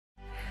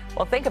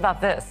Well, think about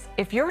this.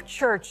 If your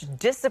church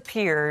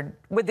disappeared,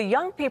 would the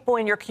young people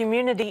in your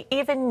community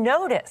even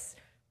notice?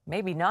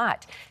 Maybe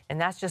not.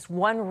 And that's just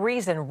one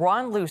reason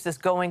Ron Luce is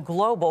going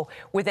global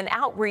with an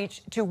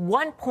outreach to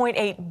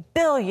 1.8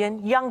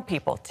 billion young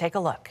people. Take a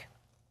look.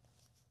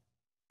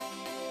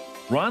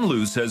 Ron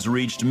Luce has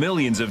reached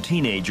millions of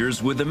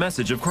teenagers with the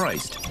message of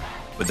Christ.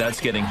 But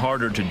that's getting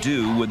harder to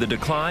do with the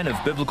decline of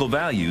biblical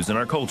values in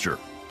our culture.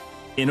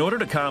 In order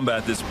to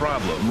combat this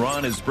problem,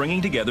 Ron is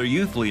bringing together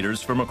youth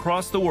leaders from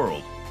across the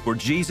world for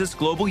Jesus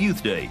Global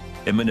Youth Day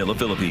in Manila,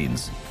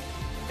 Philippines.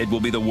 It will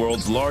be the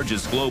world's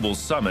largest global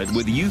summit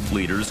with youth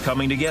leaders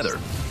coming together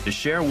to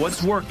share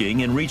what's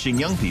working in reaching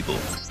young people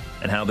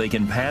and how they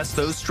can pass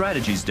those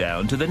strategies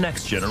down to the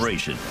next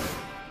generation.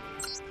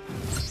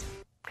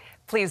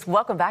 Please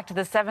welcome back to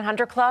the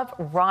 700 Club,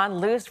 Ron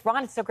Luce.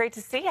 Ron, it's so great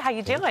to see you. How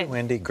you doing? Thank you,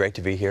 Wendy. Great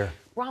to be here.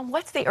 Ron,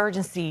 what's the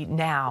urgency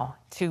now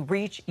to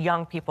reach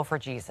young people for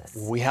Jesus?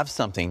 We have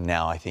something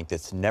now, I think,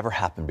 that's never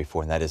happened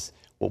before, and that is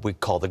what we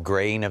call the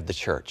graying of the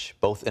church,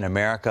 both in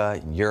America,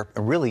 in Europe,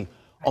 and really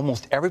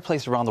almost every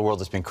place around the world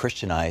that's been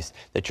Christianized.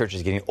 The church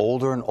is getting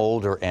older and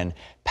older, and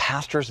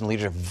pastors and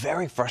leaders are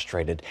very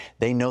frustrated.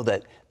 They know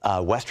that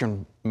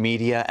Western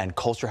media and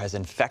culture has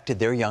infected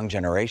their young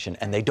generation,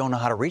 and they don't know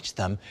how to reach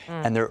them.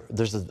 And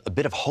there's a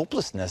bit of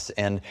hopelessness,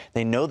 and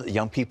they know that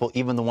young people,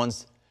 even the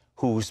ones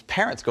whose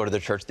parents go to the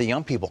church, the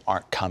young people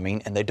aren't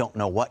coming, and they don't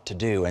know what to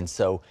do. And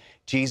so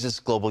Jesus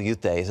Global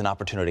Youth Day is an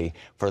opportunity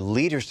for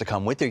leaders to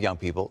come with their young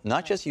people,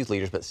 not just youth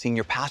leaders, but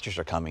senior pastors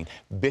are coming,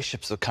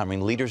 bishops are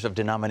coming, leaders of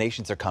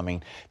denominations are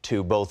coming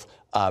to both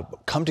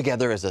come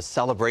together as a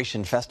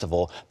celebration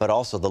festival, but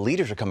also the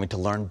leaders are coming to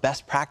learn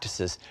best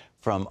practices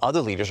from other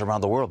leaders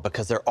around the world,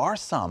 because there are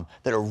some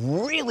that are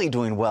really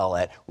doing well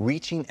at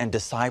reaching and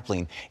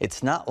discipling.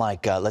 It's not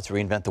like let's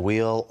reinvent the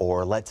wheel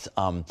or let's,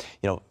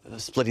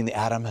 splitting the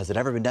atom. Has it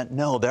ever been done?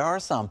 No, there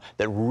are some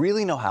that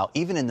really know how,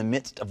 even in the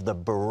midst of the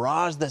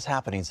barrage that's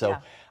happening. So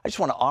I just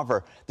want to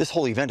offer, this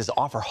whole event is to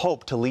offer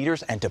hope to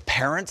leaders and to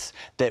parents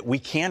that we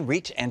can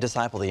reach and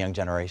disciple the young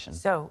generation.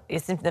 So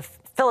it's in the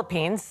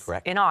Philippines.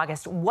 Correct. In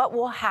August. What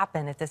will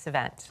happen at this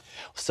event?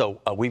 So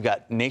we've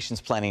got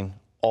nations planning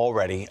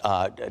already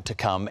to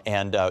come,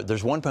 and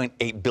there's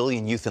 1.8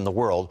 billion youth in the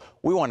world.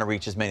 We want to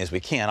reach as many as we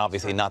can,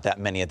 obviously not that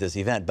many at this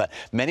event, but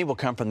many will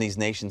come from these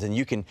nations, and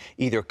you can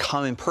either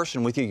come in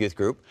person with your youth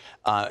group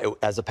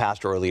as a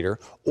pastor or a leader,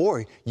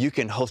 or you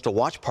can host a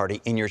watch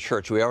party in your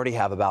church. We already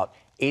have about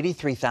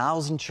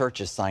 83,000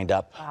 churches signed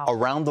up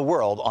around the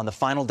world on the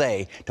final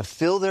day to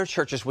fill their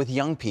churches with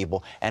young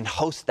people and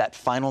host that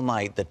final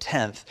night, the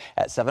 10th,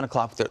 at 7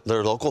 o'clock,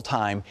 their local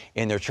time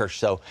in their church.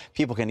 So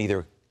people can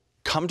either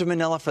come to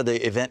Manila for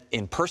the event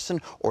in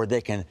person, or they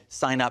can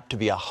sign up to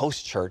be a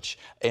host church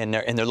in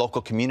their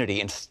local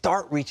community and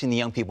start reaching the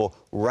young people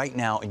right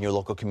now in your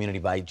local community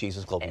by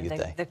Jesus Global Youth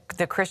Day.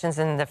 The Christians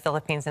in the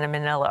Philippines and in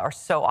Manila are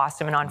so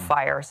awesome and on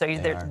fire. So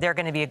they're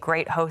going to be a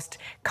great host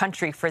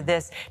country for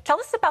this. Tell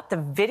us about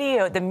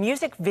the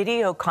music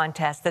video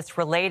contest that's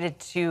related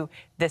to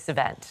this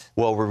event.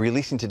 Well, we're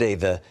releasing today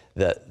the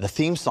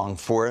theme song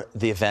for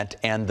the event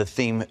and the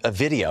theme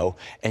video,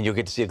 and you'll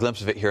get to see a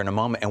glimpse of it here in a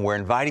moment. And we're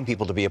inviting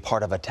people to be a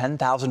part of a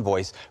 10,000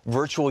 voice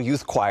virtual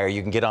youth choir.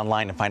 You can get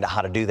online and find out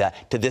how to do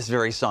that to this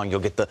very song.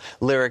 You'll get the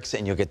lyrics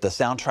and you'll get the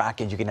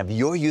soundtrack, and you can have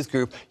your youth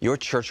group, your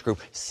church group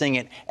sing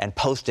it and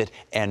post it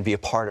and be a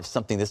part of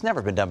something that's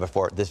never been done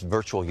before, this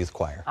virtual youth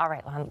choir. All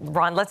right,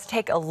 Ron, let's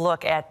take a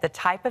look at the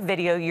type of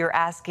video you're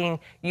asking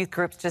youth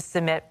groups to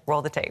submit.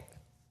 Roll the tape.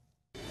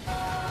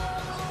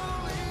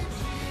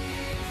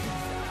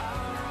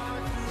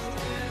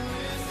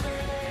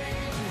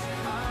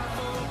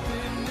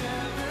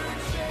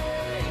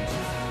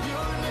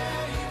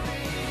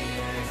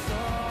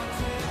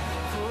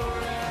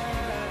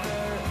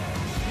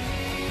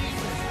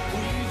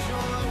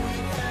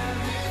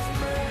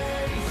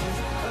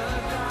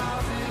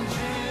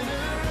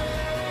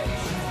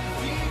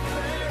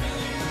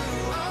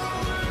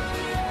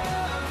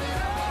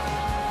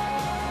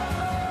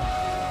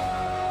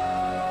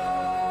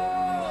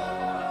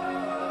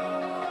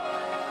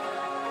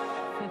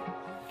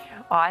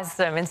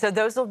 Awesome. And so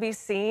those will be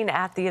seen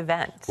at the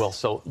event. Well,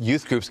 so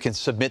youth groups can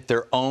submit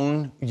their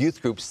own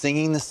youth group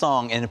singing the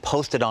song and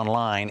post it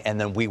online, and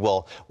then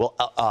we'll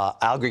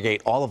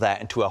aggregate all of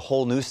that into a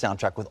whole new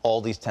soundtrack with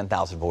all these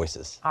 10,000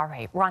 voices. All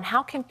right. Ron,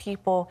 how can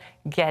people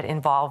get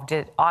involved?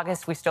 In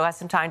August, we still have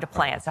some time to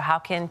plan. So how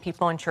can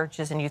people in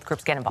churches and youth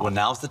groups get involved? Well,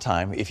 now's the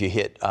time. If you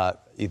hit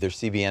either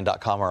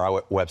cbn.com or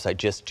our website,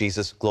 just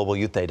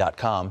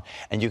JesusGlobalYouthDay.com,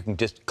 and you can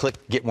just click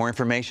get more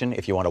information.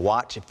 If you want to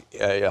watch,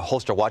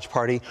 host a watch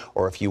party,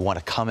 or if you want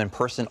to come in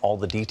person, all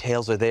the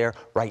details are there.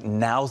 Right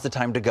now's the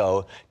time to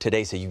go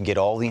today, so you can get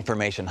all the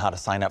information how to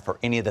sign up for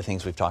any of the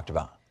things we've talked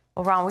about.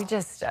 Well, Ron,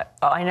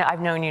 I know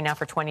I've known you now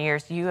for 20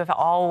 years. You have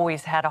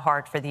always had a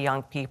heart for the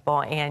young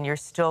people, and you're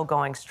still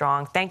going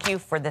strong. Thank you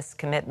for this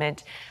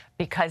commitment,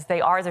 because they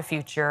are the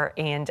future,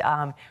 and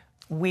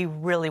we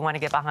really want to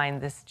get behind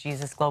this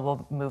Jesus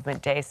Global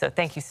Movement Day. So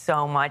thank you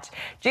so much.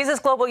 Jesus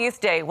Global Youth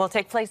Day will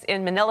take place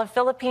in Manila,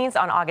 Philippines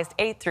on August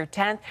 8th through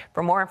 10th.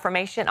 For more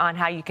information on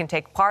how you can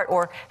take part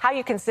or how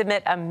you can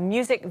submit a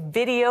music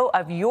video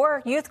of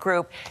your youth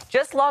group,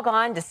 just log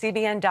on to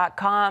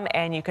cbn.com,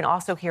 and you can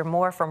also hear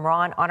more from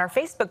Ron on our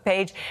Facebook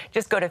page.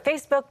 Just go to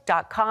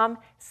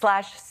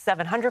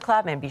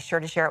facebook.com/700club and be sure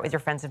to share it with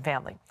your friends and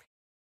family.